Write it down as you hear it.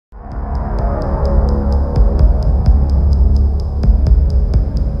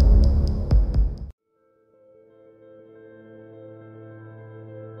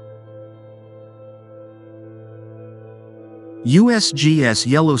USGS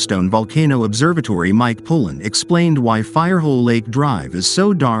Yellowstone Volcano Observatory Mike Pullen explained why Firehole Lake Drive is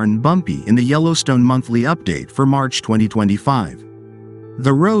so darn bumpy in the Yellowstone Monthly update for March 2025.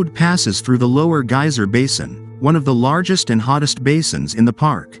 The road passes through the Lower Geyser Basin, one of the largest and hottest basins in the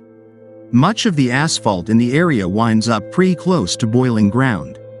park. Much of the asphalt in the area winds up pretty close to boiling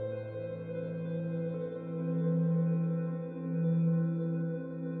ground.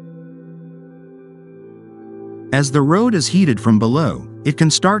 As the road is heated from below, it can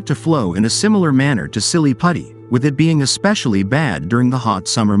start to flow in a similar manner to silly putty, with it being especially bad during the hot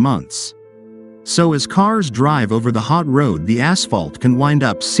summer months. So as cars drive over the hot road, the asphalt can wind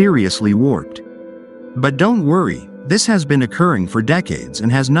up seriously warped. But don't worry, this has been occurring for decades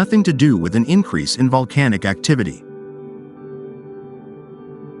and has nothing to do with an increase in volcanic activity.